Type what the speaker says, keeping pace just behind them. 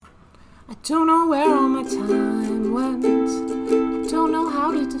I don't know where all my time went. I don't know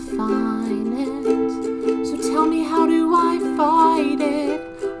how to define it. So tell me, how do I fight it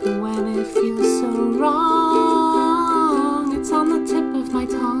when it feels so wrong? It's on the tip of my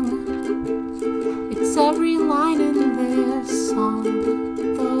tongue. It's every line in this song.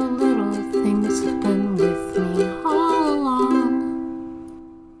 The little things have been with me all along.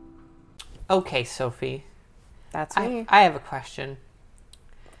 Okay, Sophie. That's me. I have a question.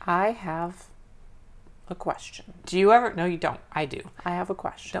 I have a question. Do you ever... No, you don't. I do. I have a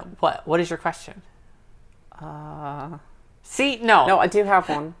question. No, what? What is your question? See? No. No, I do have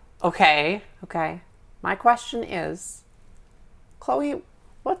one. Okay. Okay. My question is, Chloe,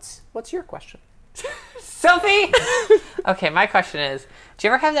 what's your question? Sophie! Okay, my question is, do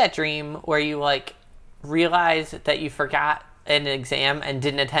you ever have that dream where you, realize that you forgot an exam and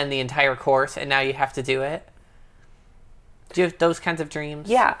didn't attend the entire course and now you have to do it? Do you have those kinds of dreams?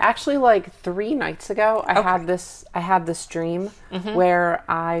 Yeah, actually, 3 nights ago, I had this dream where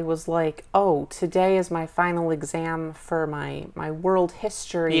I was like, oh, today is my final exam for my world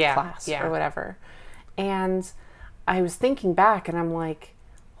history class or whatever. And I was thinking back, and I'm like,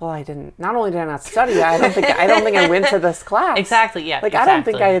 well, not only did I not study, I don't think I went to this class. Exactly, yeah. I don't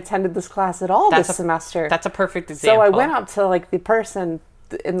think I attended this class at all this semester. That's a perfect example. So I went up to the person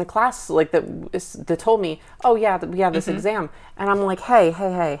in the class that told me, oh yeah, we have this exam, and I'm like,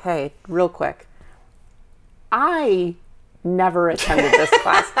 hey, real quick, I never attended this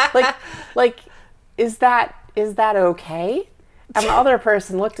class. Is that okay? And the other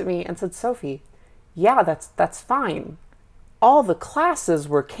person looked at me and said, Sophie, yeah, that's fine. All the classes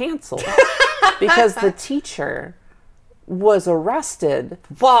were canceled because the teacher was arrested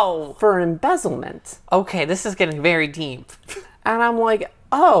for embezzlement. Okay, this is getting very deep. And I'm like,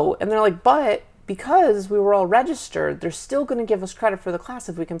 oh, and they're like, but because we were all registered, they're still going to give us credit for the class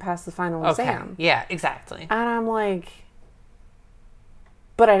if we can pass the final exam. Yeah, exactly. And I'm like,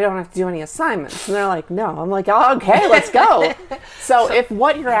 but I don't have to do any assignments. And they're like, no. I'm like, oh, okay, let's go. So if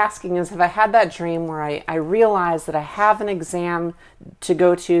what you're asking is, have I had that dream where I realized that I have an exam to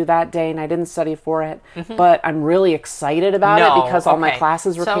go to that day and I didn't study for it, but I'm really excited about it because all my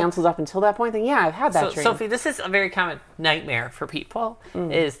classes were canceled up until that point, then yeah, I've had that dream. Sophie, this is a very common nightmare for people,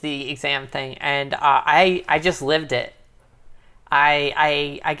 is the exam thing. And I just lived it.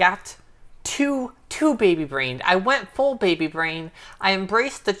 I got too baby brained. I went full baby brain. I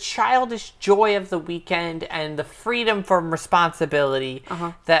embraced the childish joy of the weekend and the freedom from responsibility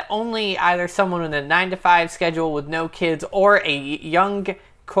that only either someone with a 9-to-5 schedule with no kids or a young,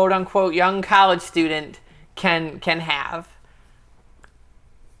 quote unquote, young college student can have.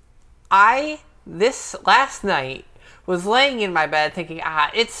 This last night, was laying in my bed thinking,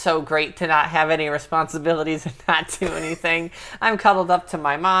 it's so great to not have any responsibilities and not do anything. I'm cuddled up to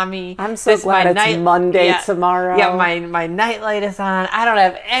my mommy. I'm so glad it's Monday tomorrow. Yeah, my nightlight is on. I don't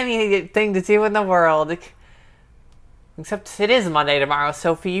have anything to do in the world. Except it is Monday tomorrow,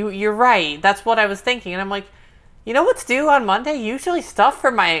 Sophie. You're right. That's what I was thinking. And I'm like, you know what's due on Monday? Usually stuff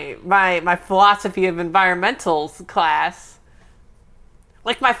for my philosophy of environmentals class.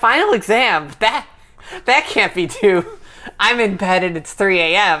 Like my final exam. That can't be due. I'm in bed and it's 3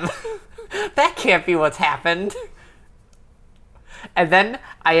 a.m. That can't be what's happened. And then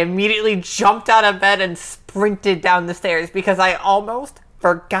I immediately jumped out of bed and sprinted down the stairs because I almost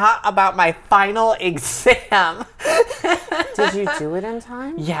forgot about my final exam. Did you do it in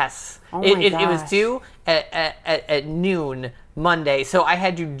time? Yes. Oh my gosh. It was due at noon Monday, so I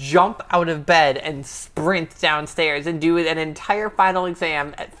had to jump out of bed and sprint downstairs and do an entire final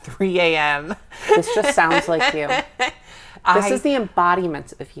exam at 3 a.m. This just sounds like you. This is the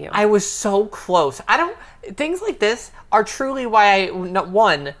embodiment of you. I was so close. Things like this are truly why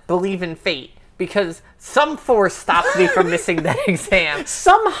I, believe in fate. Because some force stopped me from missing that exam.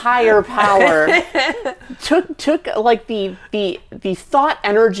 Some higher power took the thought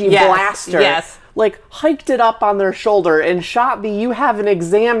energy blaster, hiked it up on their shoulder and shot the "you have an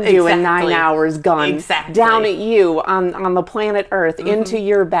exam due in 9 hours" gun down at you on the planet Earth into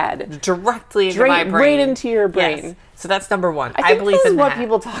your bed, directly into my brain, right into your brain. Yes. So that's number one. I believe this is what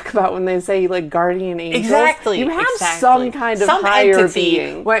people talk about when they say guardian angels. Exactly. You have some kind of higher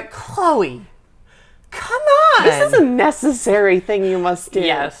being. Where Chloe. Come on! This is a necessary thing you must do.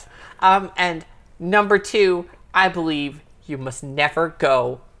 Yes. And number 2, I believe you must never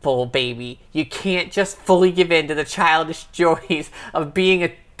go full baby. You can't just fully give in to the childish joys of being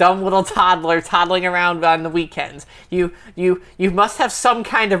dumb little toddler toddling around on the weekends. You must have some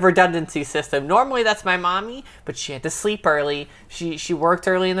kind of redundancy system. Normally that's my mommy, but she had to sleep early. She worked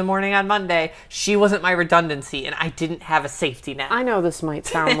early in the morning on Monday. She wasn't my redundancy, and I didn't have a safety net. I know this might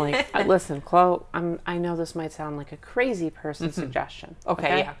sound like listen, Chloe. I know this might sound like a crazy person suggestion.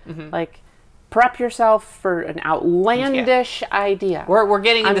 Okay, yeah. Like, prep yourself for an outlandish idea. We're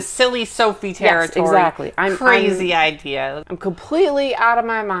getting into silly Sophie territory. Yes, exactly. Crazy idea. I'm completely out of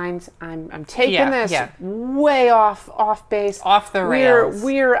my mind. I'm taking this way off base. Off the rails.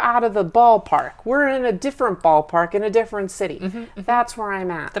 We're out of the ballpark. We're in a different ballpark in a different city. That's where I'm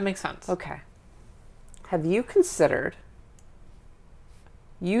at. That makes sense. Okay. Have you considered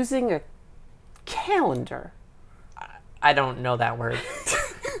using a calendar? I don't know that word.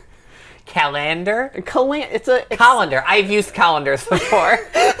 Calendar? It's Colander. I've used calendars before.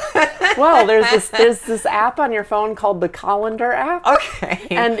 Well, there's this app on your phone called the Colander app. Okay.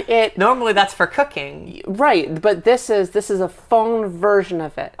 And it normally that's for cooking. Right, but this is a phone version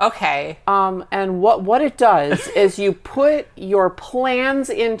of it. Okay. And what it does is you put your plans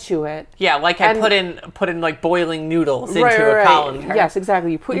into it. Yeah, like I put in like boiling noodles into a colander. Yes,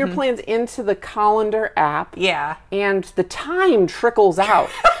 exactly. You put your plans into the Colander app. Yeah. And the time trickles out.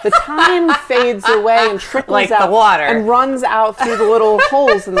 The time fades away and trickles like out the water. and runs out through the little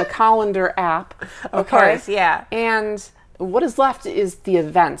holes in the Colander app. Of course, yeah. And what is left is the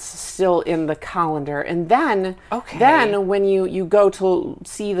events still in the calendar. And then when you go to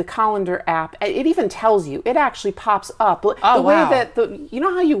see the Colander app, it even tells you, it actually pops up. Way that you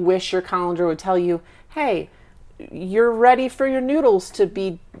know how you wish your calendar would tell you, hey, you're ready for your noodles to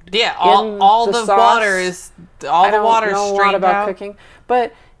be all the sauce. Water is all the water I don't know a lot strained about out. cooking,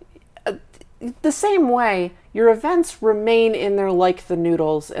 but the same way, your events remain in there like the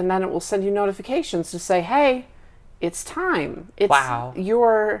noodles, and then it will send you notifications to say, hey, it's time. It's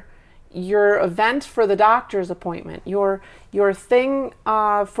your event for the doctor's appointment, your thing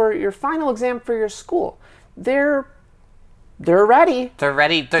for your final exam for your school. They're ready. They're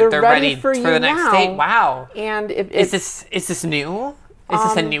ready. They're ready for the next date. Wow. And is this new? Is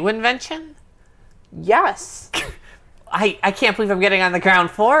this a new invention? Yes. I can't believe I'm getting on the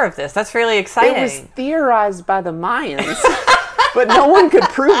ground floor of this. That's really exciting. It was theorized by the Mayans, but no one could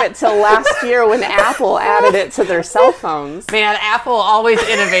prove it till last year when Apple added it to their cell phones. Man, Apple always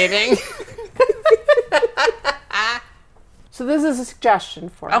innovating. So this is a suggestion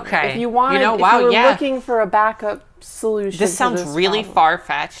for you. Okay. If you wanted, if you were looking for a backup solution, this sounds really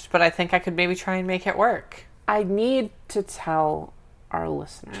far-fetched, but I think I could maybe try and make it work. I need to tell our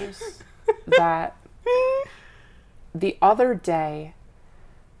listeners that the other day,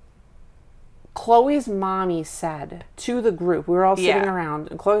 Chloe's mommy said to the group, we were all sitting around,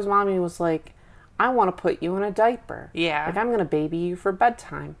 and Chloe's mommy was like, I want to put you in a diaper. Yeah. Like, I'm going to baby you for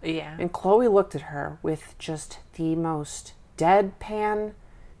bedtime. Yeah. And Chloe looked at her with just the most deadpan,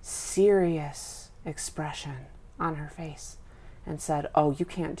 serious expression on her face and said, oh, you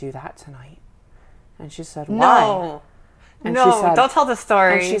can't do that tonight. And she said, why? No. And no, she said, don't tell the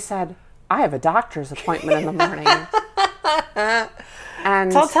story. And she said, I have a doctor's appointment in the morning.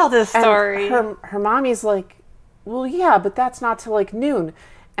 And don't tell this story. Her mommy's like, well, yeah, but that's not till like noon.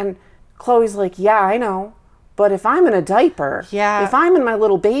 And Chloe's like, yeah, I know. But if I'm in a diaper, if I'm in my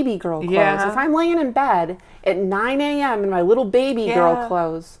little baby girl clothes, if I'm laying in bed at 9 a.m. in my little baby girl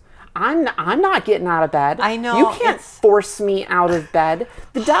clothes, I'm not getting out of bed. I know. You can't force me out of bed.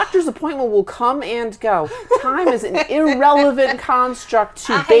 The doctor's appointment will come and go. Time is an irrelevant construct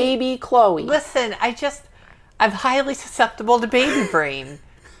to baby Chloe. Listen, I'm highly susceptible to baby brain.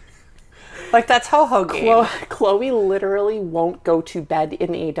 Like that's ho-ho game. Chloe literally won't go to bed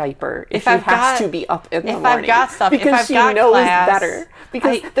in a diaper if she has to be up in the morning. If I've got stuff, because she knows class, better.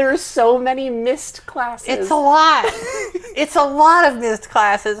 Because there are so many missed classes. It's a lot. It's a lot of missed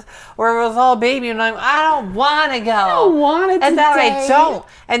classes where it was all baby, and I don't want to go. I don't want it and then today. I don't.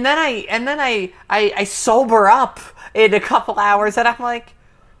 And then I sober up in a couple hours, and I'm like,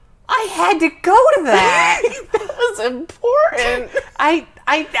 I had to go to that. That was important. I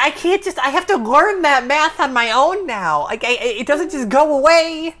can't just. I have to learn that math on my own now. Like it doesn't just go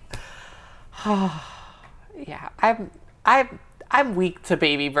away. Yeah, I'm weak to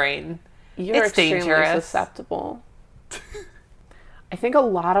baby brain. You're it's extremely dangerous. susceptible. I think a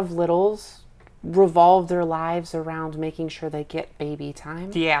lot of littles revolve their lives around making sure they get baby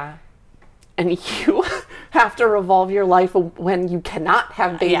time. Yeah. And you have to revolve your life when you cannot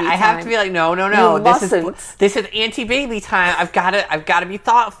have baby Yeah, time. I have to be like, no. You mustn't. This is anti-baby time. I've got to be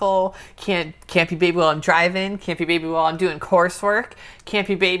thoughtful. Can't be baby while I'm driving. Can't be baby while I'm doing coursework. Can't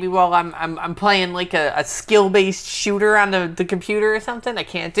be baby while I'm playing like a skill-based shooter on the computer or something. I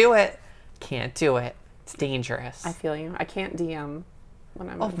can't do it. Can't do it. It's dangerous. I feel you. I can't DM when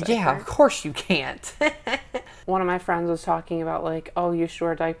I'm. Oh yeah, of course you can't. One of my friends was talking about like, oh, you should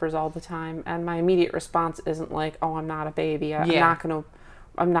wear diapers all the time, and my immediate response isn't like, oh, I'm not a baby. I'm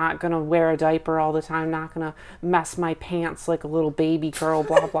not gonna wear a diaper all the time. I'm not gonna mess my pants like a little baby girl.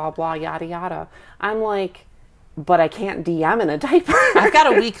 Blah blah blah. Yada yada. I'm like, but I can't DM in a diaper. I've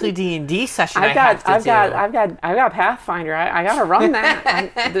got a weekly D&D session. I've got Pathfinder. I gotta run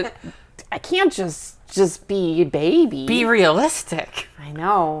that. I can't just be a baby. Be realistic. I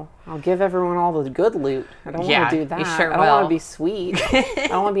know. I'll give everyone all the good loot. I don't want to do that. You sure I don't want to be sweet. I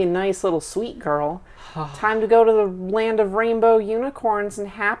don't want to be a nice little sweet girl. Time to go to the land of rainbow unicorns and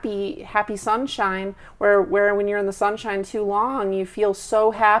happy sunshine, where when you're in the sunshine too long, you feel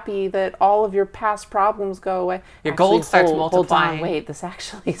so happy that all of your past problems go away. Your gold starts multiplying. Hold on, wait. This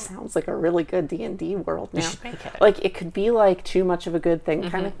actually sounds like a really good D&D world now. You should make it. Like, it could be like too much of a good thing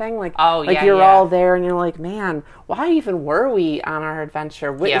kind of thing. Like, you're all there and you're like, man, why even were we on our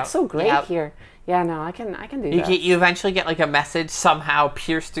adventure? It's so great here. Yeah, no, I can do that. You eventually get like a message somehow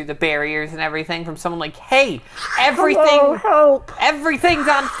pierced through the barriers and everything from someone like, "Hey, everything's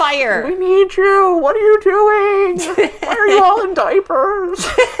on fire. We need you. What are you doing? Why are you all in diapers?"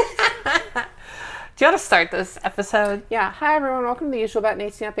 Do you want to start this episode? Yeah. Hi, everyone. Welcome to the usual Bet and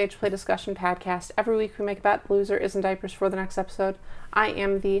 18 Up Age Play Discussion podcast. Every week we make a bet. The loser is in diapers for the next episode. I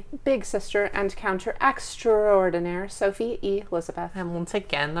am the big sister and counter extraordinaire, Sophie E. Elizabeth. And once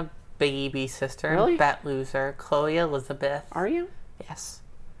again, the baby sister Really? and bet loser, Chloe Elizabeth. Are you? Yes.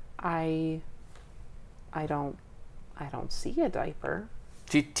 I don't see a diaper.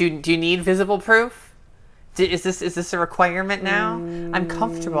 Do you need visible proof? Is this a requirement now? I'm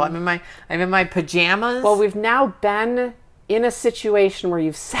comfortable. I'm in my pajamas. Well, we've now been in a situation where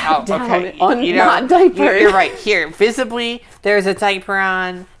you've sat down on You know, non-diaper. You're right. Here, visibly, there's a diaper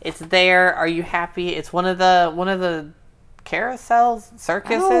on. It's there. Are you happy? It's one of the carousels,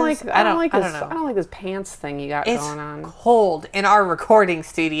 circuses. I don't like this pants thing you got It's going on. cold in our recording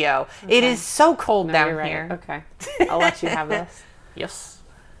studio. Okay. It is so cold No, down you're right. here. Okay, I'll let you have this. Yes.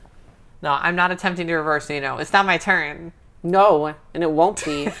 No, I'm not attempting to reverse. It's not my turn. No, and it won't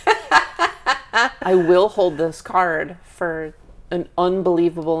be. I will hold this card for an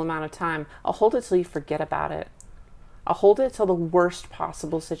unbelievable amount of time. I'll hold it till you forget about it. I'll hold it till the worst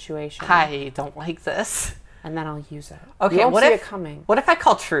possible situation. I don't like this. And then I'll use it. Okay, you won't what see if it coming? What if I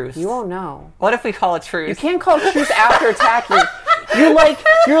call truce? You won't know. What if we call a truce? You can't call truce after attacking. You're like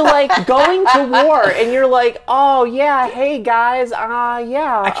going to war, and you're like, oh yeah, hey guys,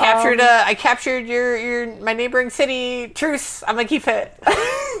 yeah. I captured my neighboring city. Truce. I'm gonna keep it.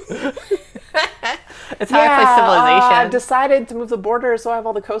 It's how I play Civilization. I've decided to move the border, so I have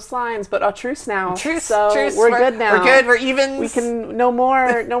all the coastlines, but truce now. Truce. We're good now. We're good. We're even. We can no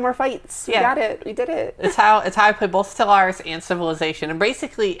more fights. We got it. We did it. It's how I play both Stellaris and Civilization, and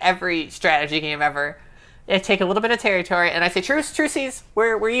basically every strategy game ever. I take a little bit of territory, and I say, truces,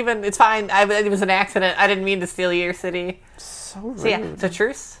 we're even, it's fine. It was an accident. I didn't mean to steal your city. So rude. So yeah, so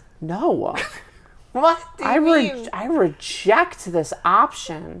truce? No. What do you mean? I reject this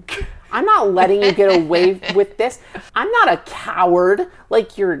option. I'm not letting you get away with this. I'm not a coward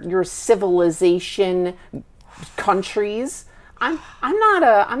like your civilization countries. I'm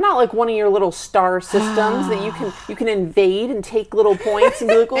not like one of your little star systems that you can invade and take little points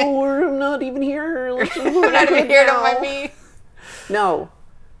and be like, oh, I'm not even here. We're not even here, don't mind me. No,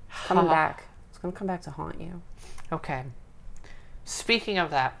 coming back. It's gonna come back to haunt you. Okay. Speaking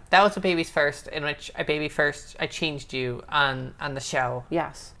of that was a baby's first, in which I changed you on the show.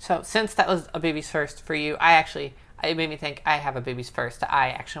 Yes. So since that was a baby's first for you, it made me think I have a baby's first that I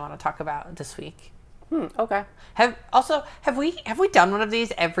actually want to talk about this week. Okay. Have we done one of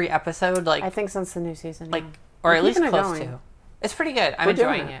these every episode? Like, I think since the new season, or at least close going. to. It's pretty good. I'm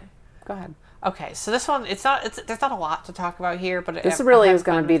enjoying it. Go ahead. Okay, so this one, there's not a lot to talk about here, but this really is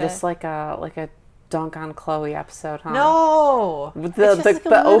going to be just like a dunk on Chloe episode, huh? No,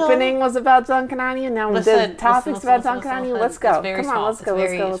 the opening was about dunking on you. Now the topic's about dunking on you. Let's go. Come on, let's go.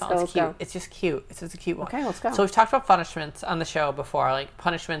 Let's go. It's just cute. It's just a cute one. Okay, let's go. So we've talked about punishments on the show before, like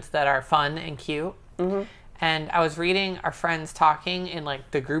punishments that are fun and cute. Mm-hmm. And I was reading our friends talking in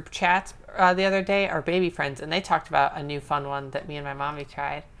like the group chats the other day, our baby friends, and they talked about a new fun one that me and my mommy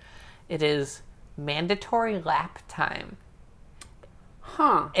tried. It is mandatory lap time.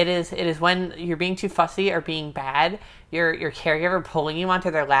 Huh. It is when you're being too fussy or being bad, your caregiver pulling you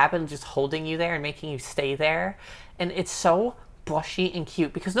onto their lap and just holding you there and making you stay there. And it's so blushy and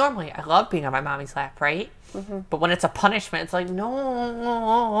cute because normally I love being on my mommy's lap, right? Mm-hmm. But when it's a punishment, it's like,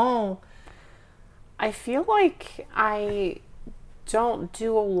 no. I feel like I don't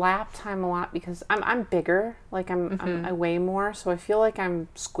do lap time a lot because I'm bigger. Like I weigh more, so I feel like I'm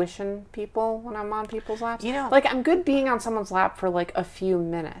squishing people when I'm on people's laps. You know, like I'm good being on someone's lap for like a few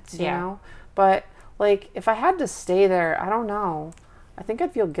minutes, you know? But like if I had to stay there, I don't know. I think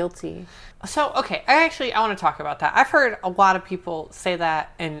I'd feel guilty. So, okay, I want to talk about that. I've heard a lot of people say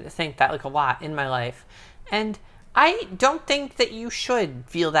that and think that like a lot in my life. And I don't think that you should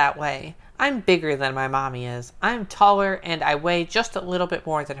feel that way. I'm bigger than my mommy is. I'm taller and I weigh just a little bit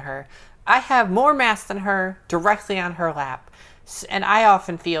more than her. I have more mass than her directly on her lap. And I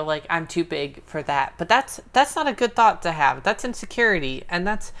often feel like I'm too big for that. But that's not a good thought to have. That's insecurity. And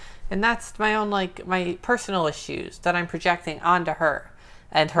that's my own, like, my personal issues that I'm projecting onto her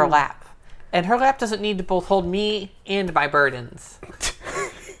and her lap. And her lap doesn't need to both hold me and my burdens.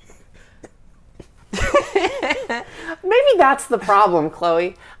 Maybe that's the problem,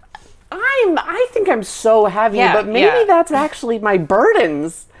 Chloe. I think I'm so heavy, but maybe that's actually my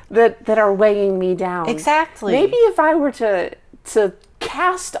burdens that are weighing me down. Exactly. Maybe if I were to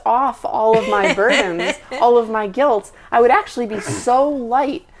cast off all of my burdens, all of my guilt, I would actually be so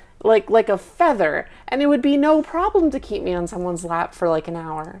light, like a feather, and it would be no problem to keep me on someone's lap for like an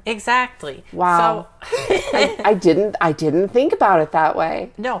hour. Exactly. Wow. So I didn't think about it that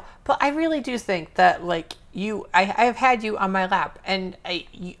way. No, but I really do think that like I have had you on my lap, and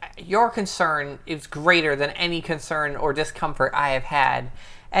your concern is greater than any concern or discomfort I have had,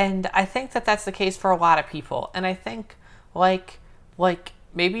 and I think that that's the case for a lot of people. And I think like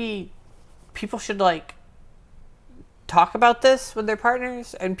maybe people should like talk about this with their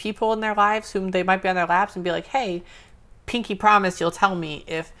partners and people in their lives whom they might be on their laps and be like, hey, pinky promise you'll tell me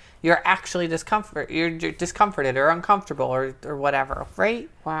if you're actually discomforted or uncomfortable or whatever, right?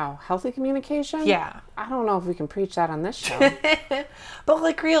 Wow. Healthy communication? Yeah. I don't know if we can preach that on this show. But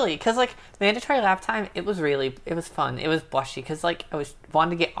like really, because like mandatory lap time, it was fun. It was blushy because like I was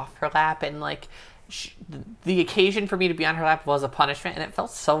wanting to get off her lap, and like the occasion for me to be on her lap was a punishment, and it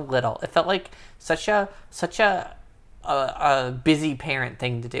felt so little. It felt like such a busy parent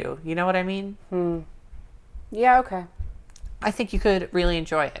thing to do. You know what I mean? Yeah, okay. I think you could really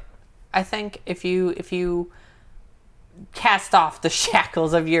enjoy it. I think if you cast off the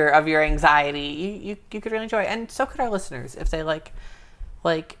shackles of your anxiety, you could really enjoy it. And so could our listeners if they like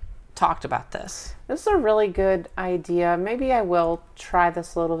talked about this. This is a really good idea. Maybe I will try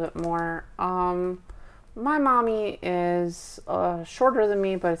this a little bit more. My mommy is shorter than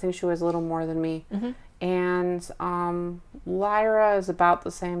me, but I think she weighs a little more than me. Mm-hmm. And Lyra is about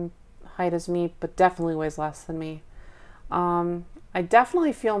the same height as me, but definitely weighs less than me. I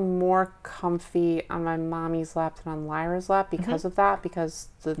definitely feel more comfy on my mommy's lap than on Lyra's lap because of that, because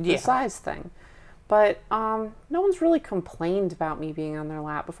the size thing. But no one's really complained about me being on their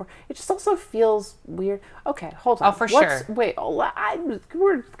lap before. It just also feels weird. Okay, hold on. Oh, for sure. Wait,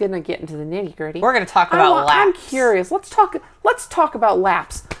 we're going to get into the nitty gritty. We're going to talk about laps. I'm curious. Let's talk about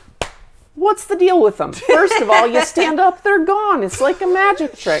laps. What's the deal with them? First of all, you stand up, they're gone. It's like a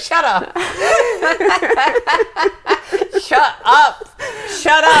magic trick. Shut up. Shut up.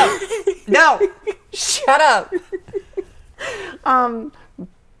 Shut up. No. Shut up.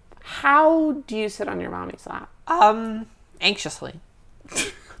 How do you sit on your mommy's lap? Anxiously.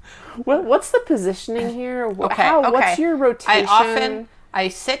 What's the positioning here? Okay. What's your rotation? I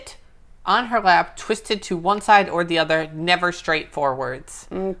sit on her lap, twisted to one side or the other, never straight forwards.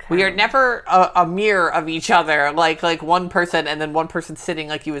 Okay. We are never a mirror of each other, like one person and then one person sitting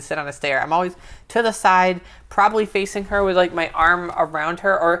like you would sit on a stair. I'm always to the side, probably facing her with like my arm around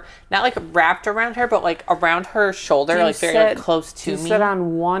her, or not like wrapped around her, but like around her shoulder, like very close to me. Do you sit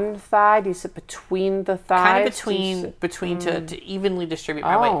on one thigh? Do you sit between the thighs? Kind of between to evenly distribute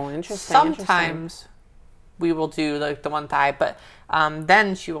my weight. Oh, interesting. Sometimes we will do like the one thigh, but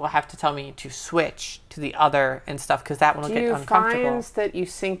then she will have to tell me to switch to the other and stuff because that one will get uncomfortable. Do you find that you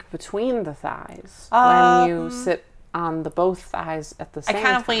sink between the thighs when you sit on the both thighs at the same time? I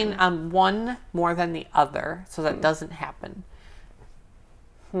kind of lean on one more than the other, so that doesn't happen.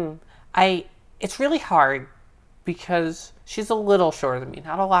 It's really hard because she's a little shorter than me,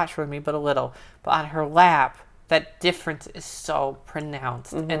 not a lot shorter than me, but a little. But on her lap, that difference is so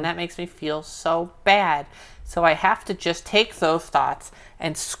pronounced, and that makes me feel so bad. So I have to just take those thoughts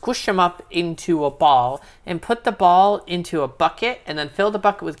and squish them up into a ball and put the ball into a bucket and then fill the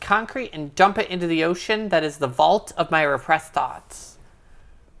bucket with concrete and dump it into the ocean that is the vault of my repressed thoughts.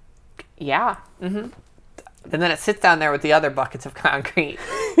 Yeah. And then it sits down there with the other buckets of concrete.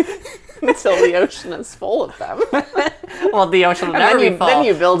 Until the ocean is full of them. Well, the ocean will never be full. Then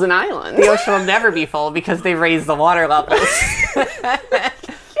you build an island. The ocean will never be full because they raise the water levels.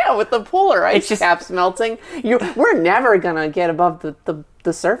 Yeah, with the polar ice It's just- caps melting, we're never gonna get above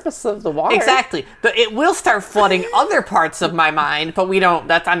the surface of the water. Exactly. But it will start flooding other parts of my mind, but we don't.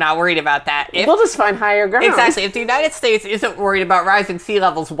 I'm not worried about that. We'll just find higher ground. Exactly. If the United States isn't worried about rising sea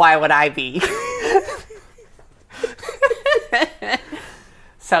levels, why would I be?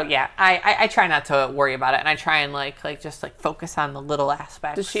 So yeah, I try not to worry about it, and I try and just focus on the little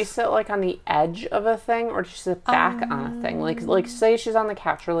aspects. Does she sit like on the edge of a thing, or does she sit back on a thing? Like say she's on the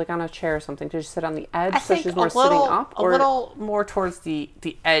couch or like on a chair or something. Does she sit on the edge I so think she's more sitting up? a little more towards the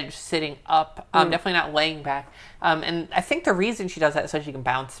edge, sitting up. Definitely not laying back. And I think the reason she does that is so she can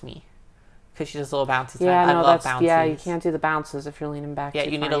bounce me, because she does little bounces. Yeah, I no, love that's bounces. yeah. You can't do the bounces if you're leaning back. Yeah,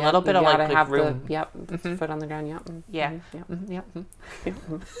 too you need far. a little bit of, gotta like, have room. foot on the ground. Yep. Yeah. Yep.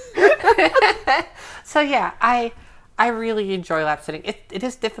 So yeah, I really enjoy lap sitting. It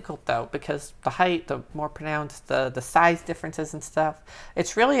is difficult though, because the height, the more pronounced, the size differences and stuff.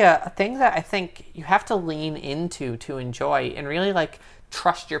 It's really a thing that I think you have to lean into to enjoy, and really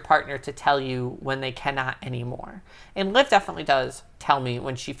trust your partner to tell you when they cannot anymore. And Liv definitely does tell me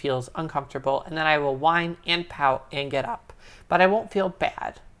when she feels uncomfortable, and then I will whine and pout and get up. But I won't feel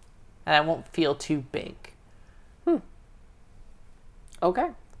bad, and I won't feel too big. Okay.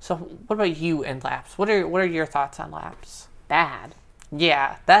 So what about you and laps? What are your thoughts on laps? Bad.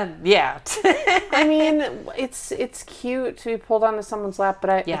 Yeah. I mean, it's cute to be pulled onto someone's lap,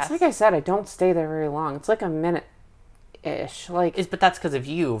 but Yes. it's like I said, I don't stay there very long. It's like a minute-ish. But that's because of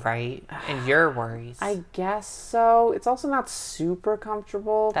you, right? And your worries. I guess so. It's also not super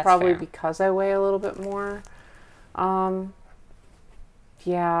comfortable, That's probably fair. because I weigh a little bit more.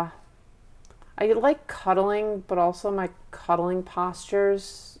 Yeah. I like cuddling, but also my cuddling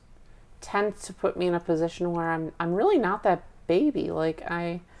postures tend to put me in a position where I'm really not that baby.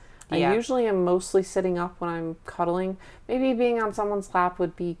 I Yeah. usually am mostly sitting up when I'm cuddling. Maybe being on someone's lap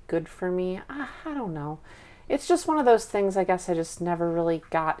would be good for me. I don't know. It's just one of those things I guess I just never really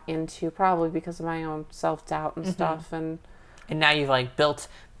got into, probably because of my own self-doubt and stuff. And now you've built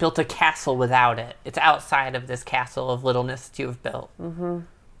a castle without it. It's outside of this castle of littleness that you have built.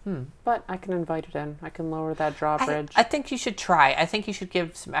 but I can invite it in. I can lower that drawbridge. I think you should try. I think you should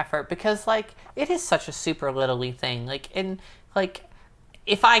give some effort, because it is such a super little-y thing.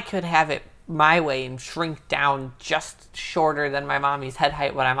 If I could have it my way and shrink down just shorter than my mommy's head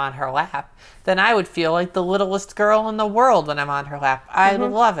height when I'm on her lap, then I would feel like the littlest girl in the world when I'm on her lap. I'd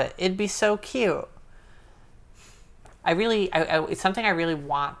love it. It'd be so cute. It's something I really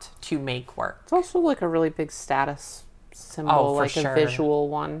want to make work. It's also like a really big status symbol, for like sure. a visual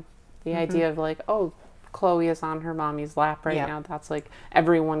one. The idea of oh, Chloe is on her mommy's lap right Yeah. now. That's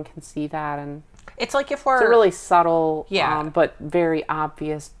everyone can see that, and It's like if we're... it's a really subtle, Yeah. but very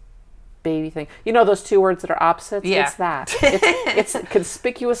obvious baby thing. You know those two words that are opposites? Yeah. It's that. It's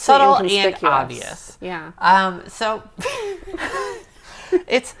conspicuously subtle and inconspicuous. obvious. Yeah. So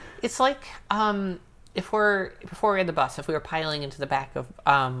it's like if before we had the bus, if we were piling into the back of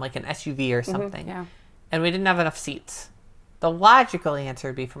an SUV or something, Yeah. and we didn't have enough seats, the logical answer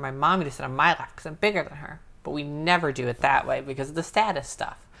would be for my mommy to sit on my lap because I'm bigger than her. But we never do it that way because of the status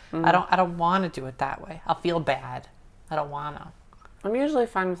stuff. I don't want to do it that way. I'll feel bad. I don't want to. I'm usually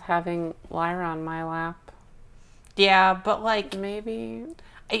fine with having Lyra on my lap. Yeah, but Maybe.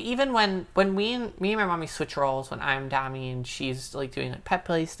 even when me and my mommy switch roles, when I'm Dami and she's doing pet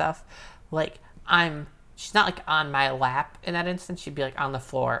play stuff, she's not on my lap in that instance. She'd be on the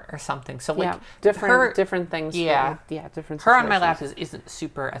floor or something. So different things. Yeah. Different. her on my situations. lap isn't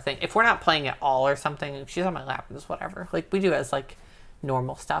super a thing. If we're not playing at all or something, if she's on my lap, it's whatever. We do as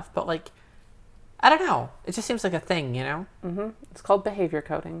normal stuff, but I don't know. It just seems like a thing, you know? It's called behavior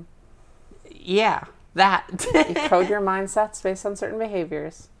coding. Yeah, that. You code your mindsets based on certain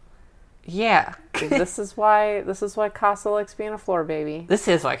behaviors. Yeah. This is why Casa likes being a floor baby. This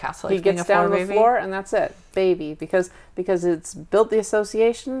is why Castle He likes being gets a floor down on the baby. floor and that's it, baby. Because it's built the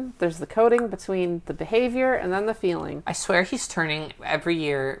association. There's the coding between the behavior and then the feeling. I swear he's turning every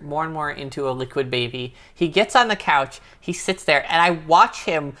year more and more into a liquid baby. He gets on the couch, he sits there, and I watch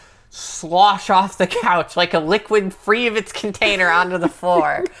him slosh off the couch like a liquid free of its container onto the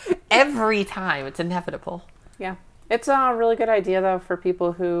floor. Every time. It's inevitable. Yeah. It's a really good idea, though, for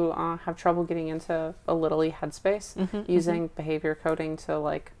people who have trouble getting into a little-y headspace, using behavior coding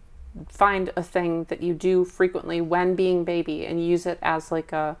to, find a thing that you do frequently when being baby and use it as,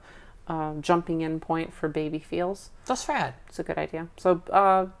 a jumping in point for baby feels. That's rad. It's a good idea. So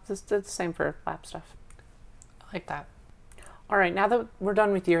it's the same for lap stuff. I like that. All right, now that we're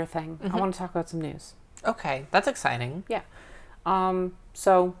done with your thing, I want to talk about some news. Okay, that's exciting. Yeah.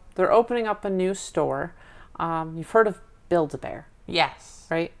 So they're opening up a new store. You've heard of Build-A-Bear, Yes.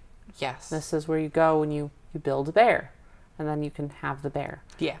 right? Yes. This is where you go and you build a bear, and then you can have the bear.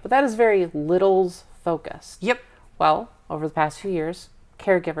 Yeah. But that is very littles focused. Yep. Well, over the past few years,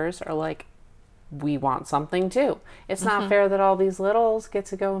 caregivers are like, we want something too. It's not fair that all these littles get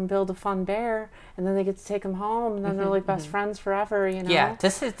to go and build a fun bear, and then they get to take them home, and then they're like best friends forever, you know? Yeah,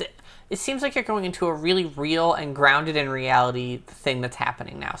 it seems like you're going into a really real and grounded in reality thing that's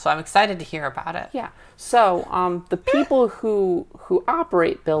happening now. So I'm excited to hear about it. Yeah. So the people who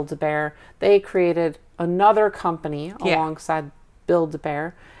operate Build-A-Bear, they created another company alongside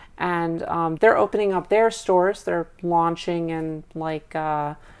Build-A-Bear, and they're opening up their stores. They're launching in like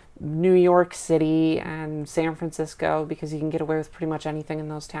New York City and San Francisco, because you can get away with pretty much anything in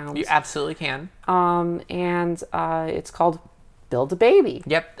those towns. You absolutely can. And it's called Build-A-Baby.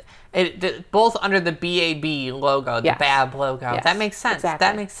 Yep. Both under the BAB logo, the Yes. BAB logo. Yes, That makes sense. exactly.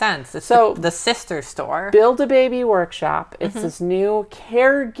 That makes sense. It's So- the sister store. Build-A-Baby Workshop. It's this new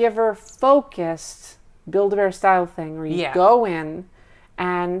caregiver-focused Build-A-Bear style thing where you go in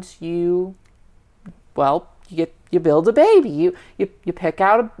and you build a baby. You pick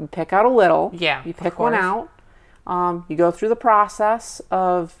out a little. Yeah, You of pick one course. out. You go through the process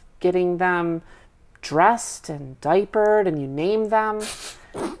of getting them dressed and diapered, and you name them.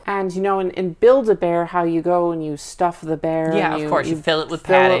 And you know, in Build-A-Bear, how you go and you stuff the bear. Yeah, and of course. You fill it with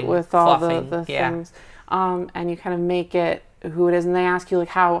fill padding, it with all fluffing, the yeah. things. And you kind of make it who it is, and they ask you like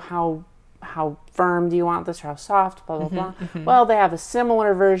how firm do you want this, or how soft, blah blah blah. Well, they have a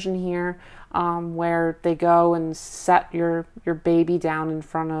similar version here, where they go and set your baby down in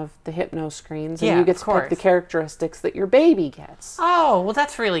front of the hypno screens, and Yeah, you get of to pick the course. characteristics that your baby gets. Oh, well,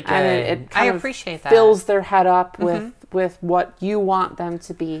 that's really good. And it I kind of appreciate that. fills their head up with what you want them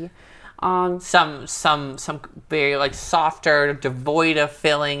to be. Some very like softer, devoid of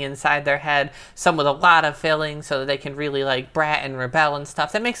filling inside their head. Some with a lot of filling, so that they can really like brat and rebel and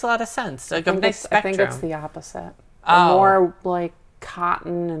stuff. That makes a lot of sense. Like a nice I spectrum. think it's the opposite. The Oh. more like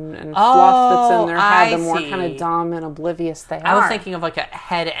cotton and fluff that's in their head, the I more see. kind of dumb and oblivious they are. I was thinking of like a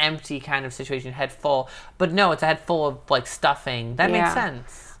head empty kind of situation, head full. But no, it's a head full of like stuffing. That makes Yeah.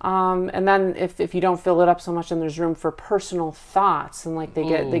 sense. And then if you don't fill it up so much, then there's room for personal thoughts, and like they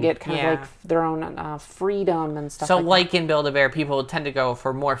get kind of like their own freedom and stuff. So like like in Build-A-Bear, people tend to go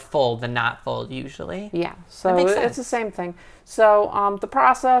for more full than not full usually. that. Yeah, so makes it's sense. the same thing. So the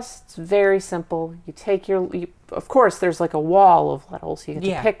process, it's very simple. You take of course, there's like a wall of littles. You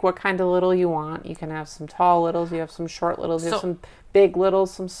get to pick what kind of little you want. You can have some tall littles, you have some short littles, you have some big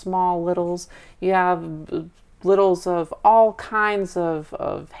littles, some small littles. You have littles of all kinds of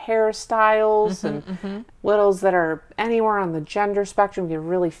hairstyles and littles that are anywhere on the gender spectrum. You get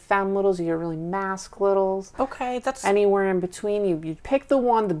really femme littles, you get really mask littles. Okay, that's Anywhere in between, you pick the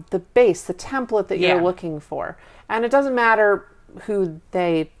one, the base, the template that you're looking for. And it doesn't matter who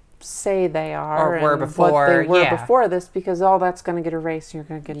they say they are Or were and before, what they were yeah. before this, because all that's going to get erased and you're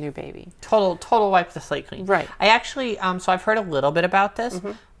going to get a new baby. total wipe the slate clean. Right. I actually so I've heard a little bit about this.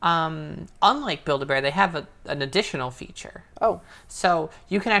 Unlike Build-A-Bear, they have an additional feature. Oh, So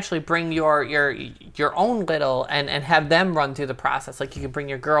you can actually bring your own little and have them run through the process. Like you could bring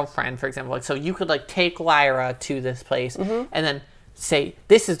your girlfriend, for example. Like so you could like take Lyra to this place and then say,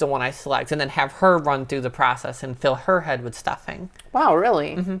 this is the one I select, and then have her run through the process and fill her head with stuffing. wow,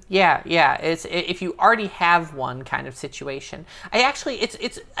 really? Yeah. It's if you already have one kind of situation. I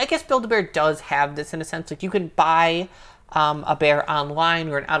guess Build-A-Bear does have this in a sense. Like you can buy a bear online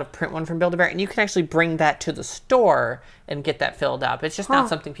or an out-of-print one from Build-A-Bear, and you can actually bring that to the store and get that filled up. It's just not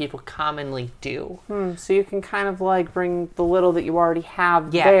something people commonly do. So you can kind of like bring the little that you already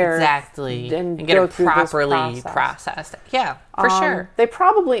have Yeah, there. exactly. And get go it through this properly process. processed. Yeah, for sure. They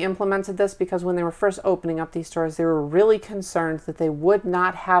probably implemented this because when they were first opening up these stores, they were really concerned that they would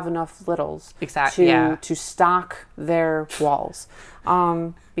not have enough littles to stock their walls.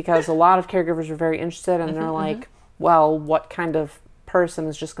 Because a lot of caregivers were very interested, and they're like, well, what kind of person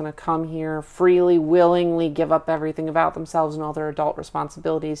is just going to come here freely, willingly give up everything about themselves and all their adult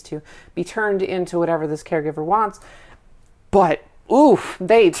responsibilities to be turned into whatever this caregiver wants? But oof,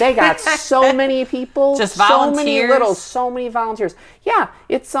 they got so many people, Just so many volunteers? littles, so many volunteers. Yeah,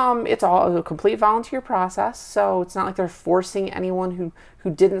 it's all a complete volunteer process, so it's not like they're forcing anyone who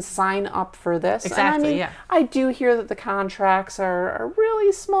didn't sign up for this. And Exactly, I mean, yeah. I do hear that the contracts are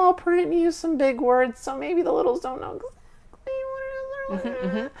really small print and use some big words, so maybe the littles don't know exactly what it is they're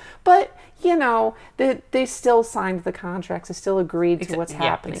But, you know, they still signed the contracts. They still agreed to what's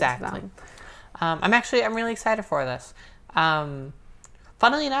happening to them. I'm really excited for this.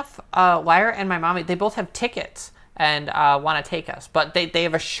 Funnily enough, Lyra and my mommy, they both have tickets and want to take us. But they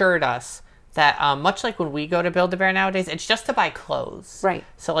have assured us that much like when we go to Build-A-Bear nowadays, it's just to buy clothes. Right.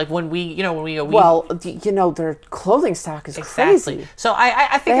 So like when we go... Well, you know, their clothing stock is crazy. So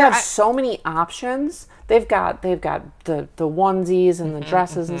I figure... They have so many options. They've got the onesies and the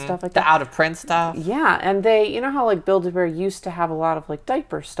dresses and stuff like that. The out-of-print stuff. Yeah, and they... You know how like Build-A-Bear used to have a lot of like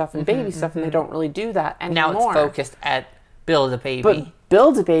diaper stuff and baby stuff, and they don't really do that anymore. Now it's focused at Build-A-Baby. But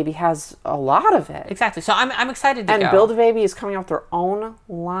Build-A-Baby has a lot of it. Exactly. So I'm excited to go. And Build-A-Baby is coming out with their own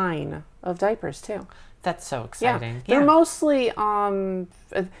line of diapers too. That's so exciting. They're mostly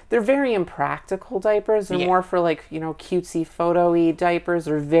they're very impractical diapers. They're more for like, you know, cutesy photo-y diapers.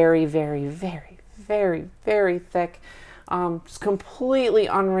 They're very, very, very, very, very thick. It's completely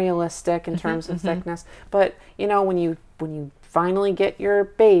unrealistic in terms of thickness. But, you know, when you finally get your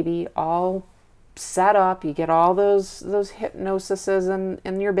baby all set up, you get all those hypnosises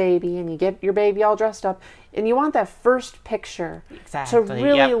in your baby, and you get your baby all dressed up, and you want that first picture to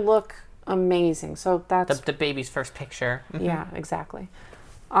really look amazing. So that's the baby's first picture. Yeah, exactly.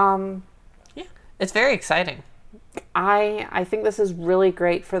 It's very exciting. I think this is really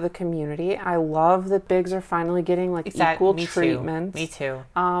great for the community. I love that Bigs are finally getting like equal treatment. Me too.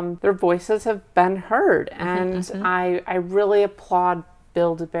 Their voices have been heard, and I really applaud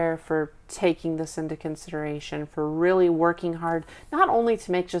Build-A-Bear for taking this into consideration, for really working hard, not only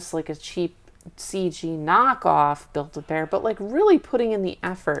to make just like a cheap CG knockoff Build-A-Bear, but like really putting in the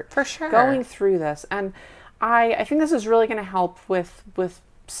effort. For sure. Going through this. And I think this is really going to help with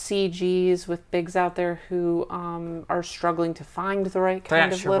CGs, with Bigs out there who are struggling to find the right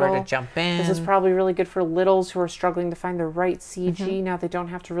kind of little. They're not sure where to jump in. This is probably really good for littles who are struggling to find the right CG. Now they don't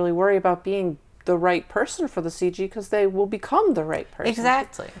have to really worry about being the right person for the CG because they will become the right person.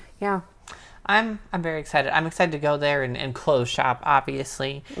 Exactly. Yeah. I'm very excited. I'm excited to go there and clothes shop,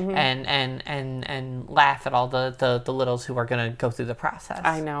 obviously, and laugh at all the littles who are going to go through the process.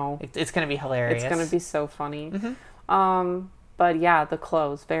 I know. It's going to be hilarious. It's going to be so funny. But yeah, the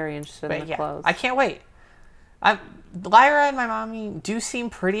clothes. Very interested in the clothes. I can't wait. Lyra and my mommy do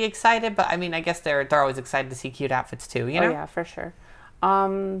seem pretty excited, but I mean, I guess they're always excited to see cute outfits too, you know? Oh yeah, for sure.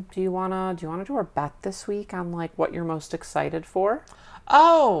 Do you wanna do our bet this week on like what you're most excited for?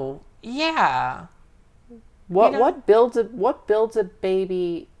 Oh, yeah. What builds a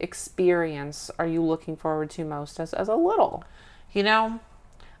baby experience are you looking forward to most as a little? You know,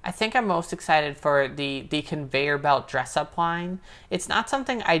 I think I'm most excited for the conveyor belt dress up line. It's not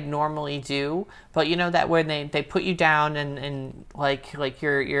something I'd normally do, but you know that when they put you down and like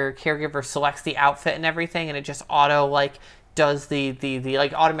your caregiver selects the outfit and everything, and it just auto like does the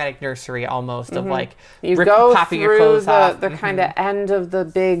like automatic nursery almost of like you go popping through your clothes off. the kind of end of the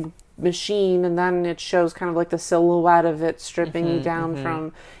big machine, and then it shows kind of like the silhouette of it stripping you down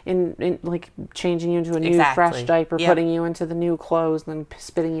from in like changing you into a new fresh diaper, putting you into the new clothes, and then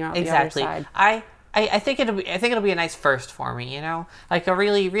spitting you out the other side. I think it'll be a nice first for me, you know, like a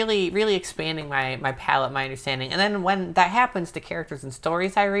really expanding my palette, my understanding, and then when that happens to characters and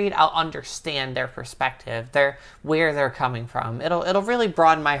stories I read, I'll understand their perspective, where they're coming from. It'll really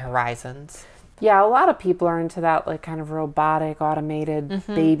broaden my horizons. Yeah, a lot of people are into that like kind of robotic, automated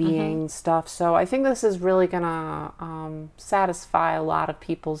babying stuff. So I think this is really gonna satisfy a lot of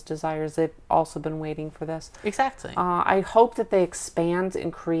people's desires. They've also been waiting for this. Exactly. I hope that they expand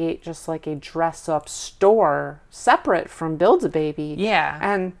and create just like a dress-up store separate from Build-A-Baby. Yeah.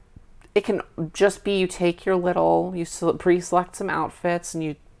 And it can just be you take your little, you pre-select some outfits and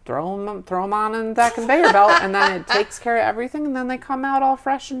you throw them on in that conveyor belt, and then it takes care of everything, and then they come out all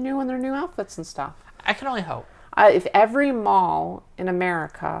fresh and new in their new outfits and stuff. I can only hope. If every mall in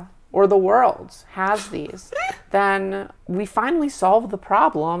America or the world has these, then we finally solve the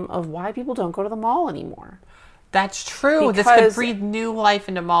problem of why people don't go to the mall anymore. That's true. This could breathe new life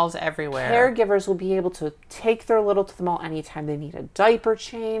into malls everywhere. Caregivers will be able to take their little to the mall anytime they need a diaper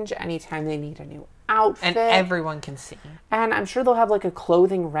change, anytime they need a new outfit. And everyone can see. And I'm sure they'll have like a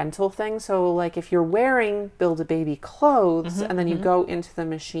clothing rental thing. So like if you're wearing Build-A-Baby clothes and then you go into the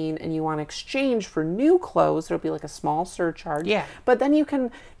machine and you want to exchange for new clothes, there'll be like a small surcharge. Yeah. But then you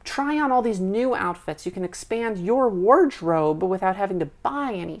can try on all these new outfits. You can expand your wardrobe without having to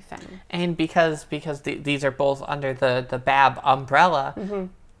buy anything. And because these are both under the BAB umbrella,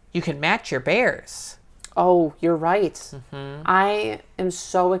 you can match your bears. Oh, you're right. I am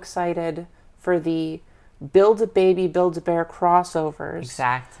so excited for the Build-A-Baby, Build-A-Bear crossovers.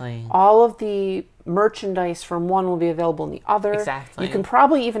 Exactly. All of the merchandise from one will be available in the other. Exactly. You can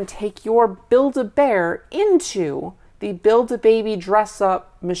probably even take your Build-A-Bear into the Build-A-Baby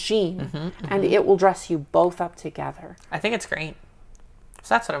dress-up machine, and it will dress you both up together. I think it's great.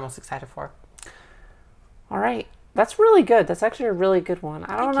 So that's what I'm most excited for. All right. That's really good. That's actually a really good one.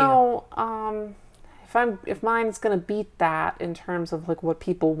 I don't Thank you. know if mine's going to beat that in terms of like what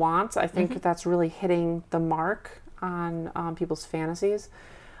people want. I think that's really hitting the mark on people's fantasies.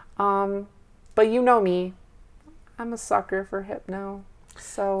 But you know me. I'm a sucker for hypno.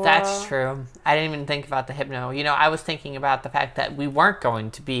 So That's true. I didn't even think about the hypno. You know, I was thinking about the fact that we weren't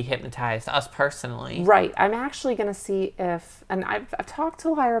going to be hypnotized, us personally. Right. I'm actually going to see if, and I've talked to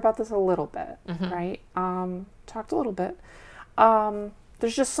Lyra about this a little bit, right? Talked a little bit.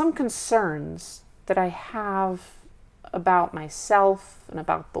 There's just some concerns that I have about myself and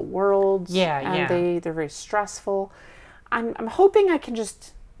about the world. Yeah, and yeah. they're very stressful. I'm hoping I can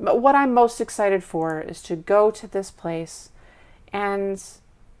just, what I'm most excited for is to go to this place and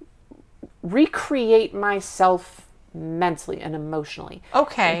recreate myself mentally and emotionally.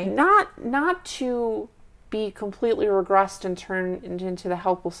 Okay. Not to be completely regressed and turn into the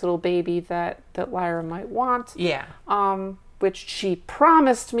helpless little baby that Lyra might want. Yeah. Which she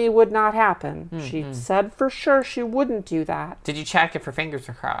promised me would not happen. She said for sure she wouldn't do that. Did you check if her fingers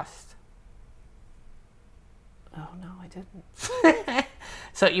were crossed? Oh no, I didn't.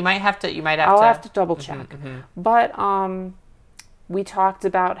 So you might have to. I'll have to double check. But we talked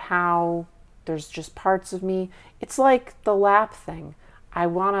about how there's just parts of me. It's like the lap thing. I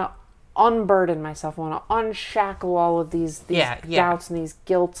want to unburden myself. I want to unshackle all of these doubts and these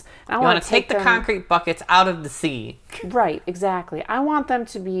guilts. And I You want to take the them, concrete buckets out of the sea. Right, exactly. I want them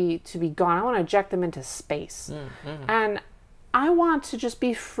to be gone. I want to eject them into space. And I want to just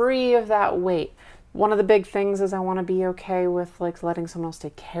be free of that weight. One of the big things is I want to be okay with like letting someone else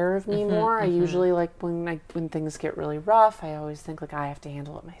take care of me more. I usually like when things get really rough, I always think like I have to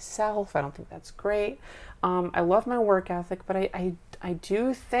handle it myself. I don't think that's great. I love my work ethic, but I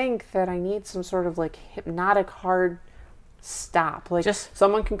do think that I need some sort of like hypnotic hard stop. Like Just-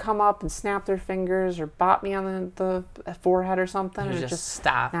 someone can come up and snap their fingers or bop me on the forehead or something, and it just just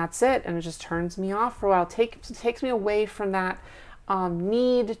stop. That's it, and it just turns me off for a while. Takes me away from that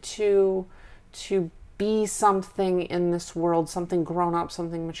need to be something in this world, something grown up,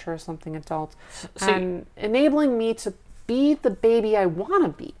 something mature, something adult, and enabling me to be the baby I want to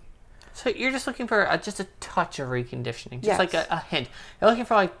be. So you're just looking for just a touch of reconditioning, just Yes. like a hint. You're looking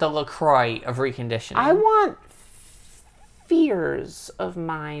for like the LaCroix of reconditioning. I want fears of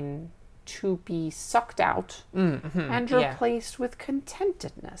mine to be sucked out and yeah. replaced with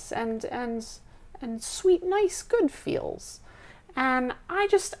contentedness and sweet, nice, good feels. And I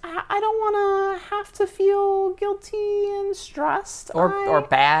don't want to have to feel guilty and stressed or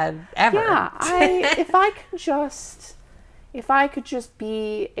bad ever. Yeah, if I could just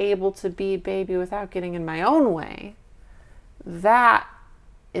be able to be baby without getting in my own way, that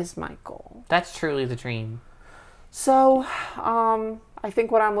is my goal. That's truly the dream. So, I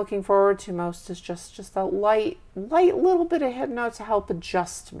think what I'm looking forward to most is just that light little bit of hypno to help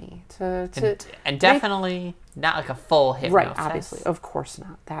adjust me And definitely not like a full hypnosis. Right, obviously, of course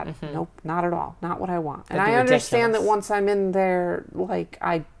not. That nope, not at all. Not what I want. And That'd I be understand that ridiculous. once I'm in there, like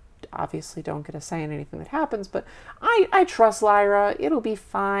I obviously don't get a say in anything that happens, but I trust Lyra. It'll be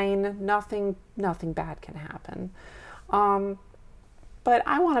fine. Nothing bad can happen. But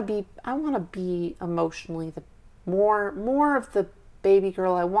I want to be emotionally the more of the baby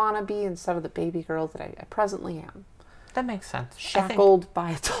girl I want to be instead of the baby girl that I presently am. That makes sense. Shackled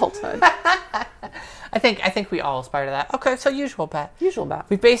by adulthood. I think we all aspire to that. Okay, so usual bet. Usual bet.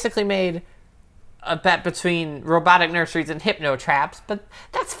 We basically made a bet between robotic nurseries and hypno traps, but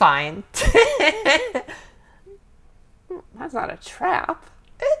that's fine. That's not a trap.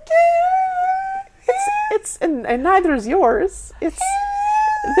 It's and neither is yours. It's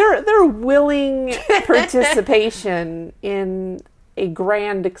they're willing participation in a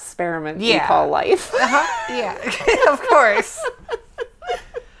grand experiment we Yeah. call life. Yeah, of course.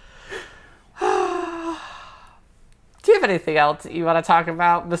 Do you have anything else you want to talk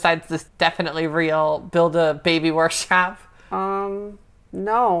about besides this definitely real Build-A-Baby workshop?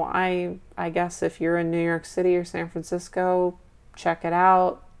 No, I guess if you're in New York City or San Francisco, check it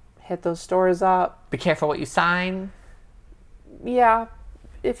out. Hit those stores up. Be careful what you sign. Yeah,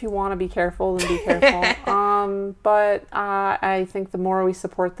 if you want to be careful, then be careful. But I think the more we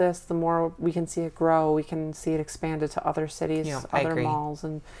support this, the more we can see it grow. We can see it expanded to other cities, Yeah, I other agree. malls,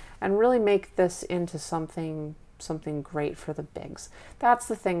 and really make this into something great for the bigs. That's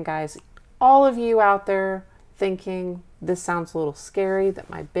the thing, guys. All of you out there, thinking, this sounds a little scary, that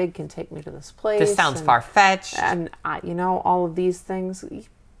my big can take me to this place. This sounds far-fetched. And, all of these things,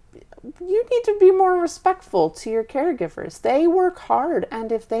 you need to be more respectful to your caregivers. They work hard,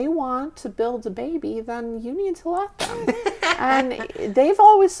 and if they want to build a baby, then you need to let them. And they've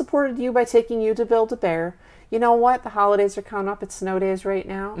always supported you by taking you to Build-A-Bear. You know what? The holidays are coming up. It's snow days right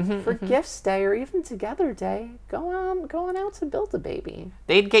now. For Gifts Day or even Together Day, going out to build a baby.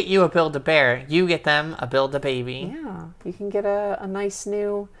 They'd get you a Build-A-Bear. You get them a Build-A-Baby. Yeah, you can get a nice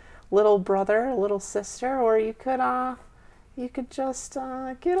new little brother, a little sister, or you could just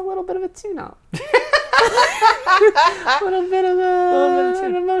get a little bit of a tune-up. A little bit of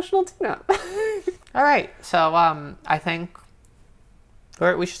an emotional tune-up. All right, so I think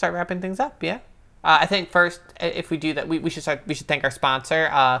we should start wrapping things up. Yeah, I think first, if we do that, we should thank our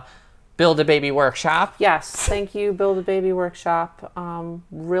sponsor, Build-A-Baby Workshop. Yes, thank you, Build-A-Baby Workshop.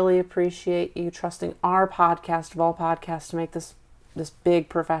 Really appreciate you trusting our podcast of all podcasts to make this big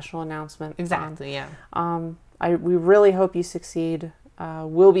professional announcement. Exactly. Yeah. We really hope you succeed.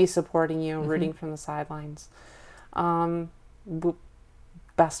 We'll be supporting you, rooting from the sidelines.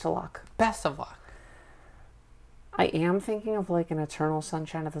 Best of luck. Best of luck. I am thinking of like an Eternal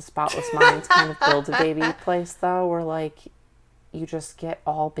Sunshine of the Spotless Mind kind of Build-A-Baby place, though, where like you just get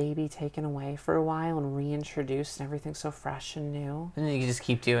all baby taken away for a while and reintroduced, and everything's so fresh and new. And then you just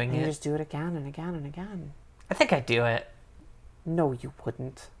keep doing And it. you just do it again and again and again. I think I'd do it. No, you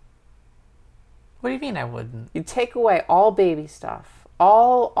wouldn't. What do you mean I wouldn't? You take away all baby stuff,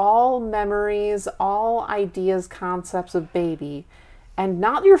 all memories, all ideas, concepts of baby, and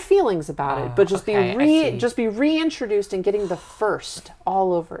not your feelings about it, but just be reintroduced and getting the first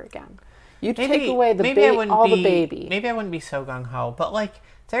all over again. You take away all the baby. Maybe I wouldn't be so gung-ho, but like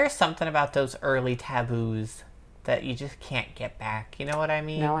there is something about those early taboos that you just can't get back. You know what I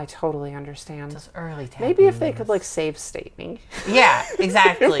mean? No, I totally understand. Those early taboos. Maybe if they could like save state me. Yeah,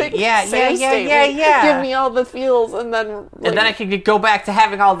 exactly. Yeah. Give me all the feels, and then and then I could go back to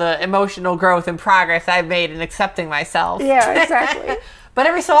having all the emotional growth and progress I've made in accepting myself. Yeah, exactly. But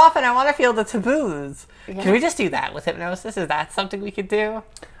every so often I want to feel the taboos. Yeah. Can we just do that with hypnosis? Is that something we could do?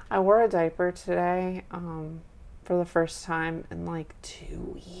 I wore a diaper today for the first time in like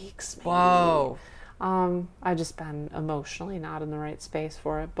 2 weeks. Maybe. Whoa. I've just been emotionally not in the right space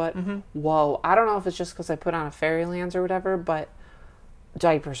for it. But whoa, I don't know if it's just because I put on a Fairylands or whatever, but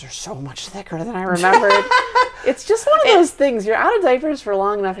diapers are so much thicker than I remembered. It's just one of those things. You're out of diapers for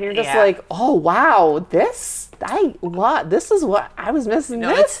long enough, and you're just like, oh wow, this is what I was missing.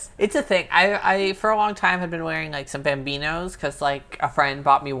 No, it's a thing. I for a long time had been wearing like some Bambinos because like a friend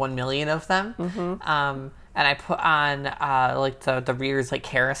bought me 1 million of them. And I put on like the Rears like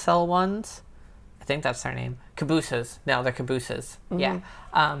carousel ones. I think that's their name. Cabooses. No, they're cabooses. Yeah.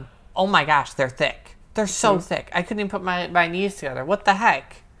 Oh my gosh, they're thick. They're so thick. I couldn't even put my knees together. What the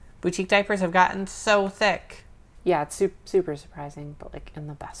heck? Boutique diapers have gotten so thick. Yeah, it's super surprising, but like in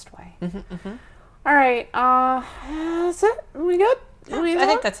the best way. All right, that's it. We good? I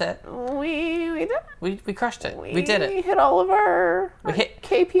think that's it. We did it. We crushed it. We did it. We hit all of our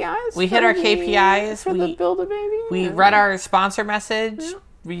KPIs. We hit our KPIs. For the Build-A-Baby. We read our sponsor message. Yeah.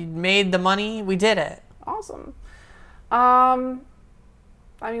 We made the money. We did it. Awesome. I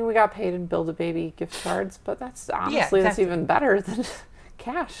mean, we got paid in Build-A-Baby gift cards, but that's honestly that's even better than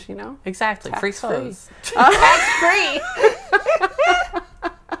cash, you know? Exactly. Free clothes. Tax free.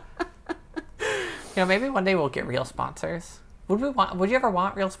 You know, maybe one day we'll get real sponsors. Would you ever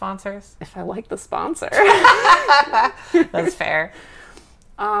want real sponsors? If I like the sponsor. That's fair.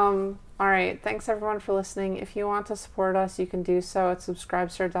 All right. Thanks everyone for listening. If you want to support us, you can do so at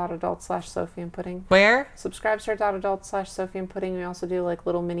subscribestar.adult/Sophie and Where? Subscribestar.adult/Sophie and We also do like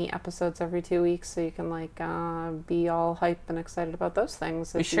little mini episodes every 2 weeks, so you can like be all hype and excited about those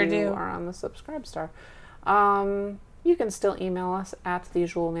things. We sure do. Are on the Subscribestar. You can still email us at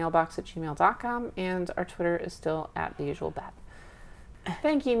theusualmailbox@gmail.com, and our Twitter is still at theusualbeth.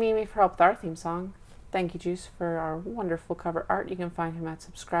 Thank you, Mimi, for help with our theme song. Thank you, Juice, for our wonderful cover art. You can find him at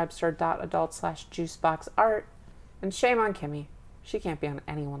subscribestar.adult/juiceboxart. And shame on Kimmy. She can't be on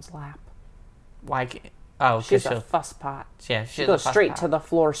anyone's lap. Why? Oh, she's a fuss pot. Yeah, she goes straight to the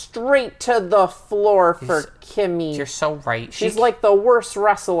floor. Straight to the floor for Kimmy. You're so right. She's like the worst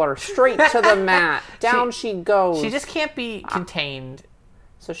wrestler. Straight to the mat. Down she goes. She just can't be contained.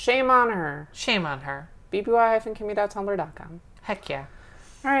 So shame on her. Shame on her. bby-kimmy.tumblr.com. Heck yeah.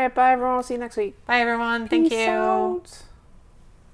 All right, bye everyone. We'll see you next week. Bye everyone. Thank you. Peace out.